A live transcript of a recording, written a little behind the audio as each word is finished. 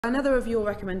Another of your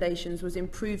recommendations was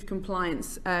improved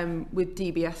compliance with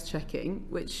DBS checking,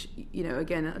 which, you know,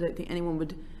 again, I don't think anyone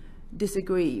would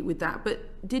disagree with that.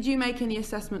 But did you make any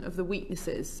assessment of the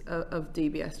weaknesses of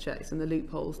DBS checks and the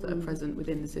loopholes that are present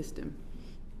within the system?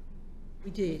 We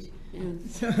did. Yeah.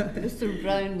 Mr.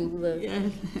 Brown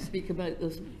will speak about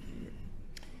this.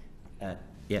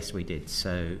 Yes, we did.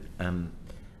 So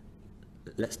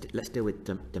let's deal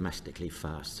with domestically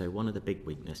first. So one of the big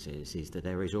weaknesses is that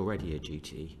there is already a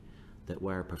duty that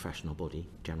where a professional body,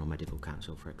 General Medical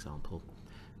Council, for example,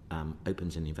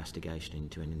 opens an investigation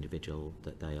into an individual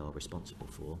that they are responsible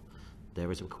for,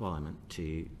 there is a requirement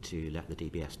to let the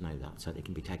DBS know that, so they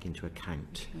can be taken into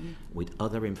account with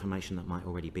other information that might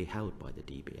already be held by the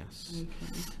DBS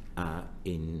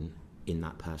in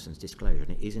that person's disclosure.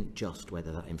 And it isn't just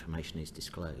whether that information is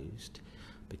disclosed,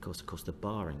 because of course the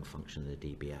barring function of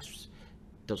the DBS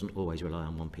doesn't always rely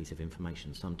on one piece of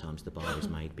information. Sometimes the bar is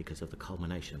made because of the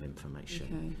culmination of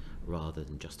information rather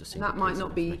than just a single piece. And that might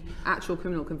not be actual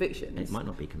criminal convictions. It might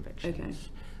not be convictions.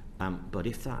 But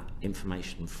if that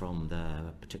information from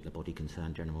the particular body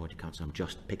concerned, General Medical Council, I'm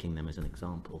just picking them as an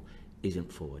example,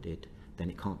 isn't forwarded, then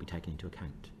it can't be taken into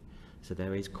account. So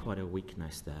there is quite a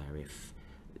weakness there. If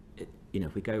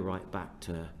we go right back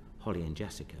to Holly and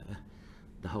Jessica,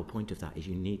 the whole point of that is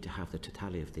you need to have the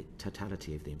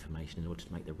totality of the information in order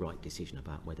to make the right decision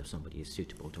about whether somebody is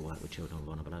suitable to work with children or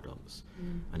vulnerable adults.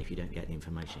 And if you don't get the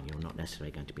information, you're not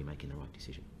necessarily going to be making the right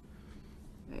decision.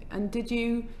 And did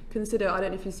you consider, I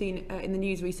don't know if you've seen in the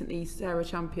news recently, Sarah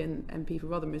Champion, MP for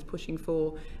Rotherham, is pushing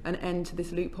for an end to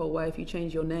this loophole where if you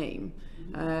change your name,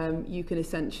 you can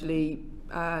essentially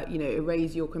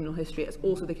erase your criminal history. It's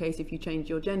also the case if you change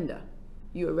your gender.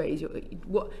 You erase your...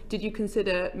 Did you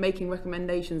consider making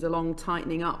recommendations along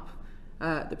tightening up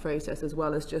the process as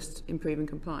well as just improving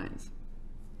compliance?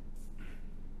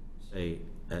 So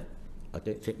I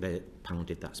don't think the panel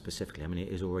did that specifically. I mean,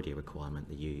 it is already a requirement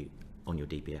that you, on your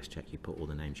DBS check, you put all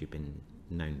the names you've been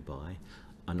known by.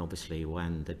 And obviously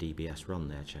when the DBS run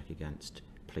their check against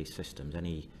police systems,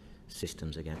 any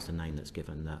systems against a name that's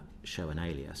given that show an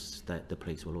alias, that the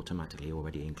police will automatically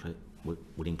already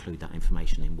would include that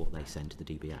information in what they send to the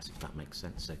DBS, if that makes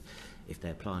sense. So if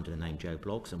they apply under the name Joe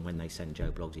Bloggs, and when they send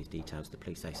Joe Bloggs' details to the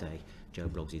police, they say Joe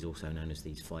Bloggs is also known as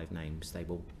these 5 names, they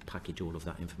will package all of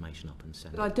that information up and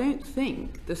send it. But I don't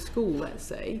think the school, let's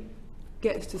say,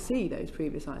 gets to see those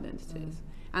previous identities.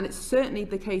 And it's certainly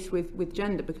the case with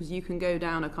gender, because you can go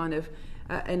down a kind of,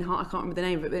 I can't remember the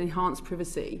name of it, but enhanced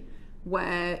privacy,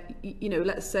 where,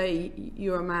 let's say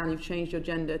you're a man, you've changed your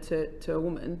gender to a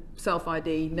woman,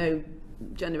 self-ID, no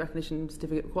gender recognition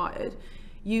certificate required,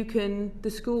 the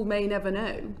school may never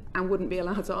know and wouldn't be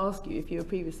allowed to ask you if you were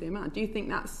previously a man. Do you think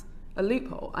that's a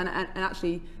loophole and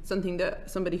actually something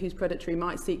that somebody who's predatory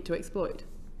might seek to exploit?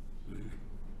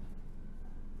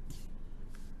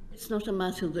 It's not a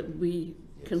matter that we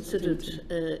considered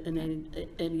in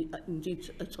any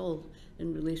indeed at all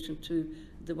in relation to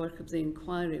the work of the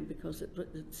inquiry, because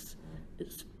it's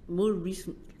more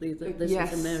recently that this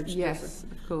has emerged. Yes,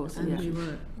 of course.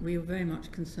 And we were very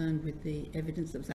much concerned with the evidence that was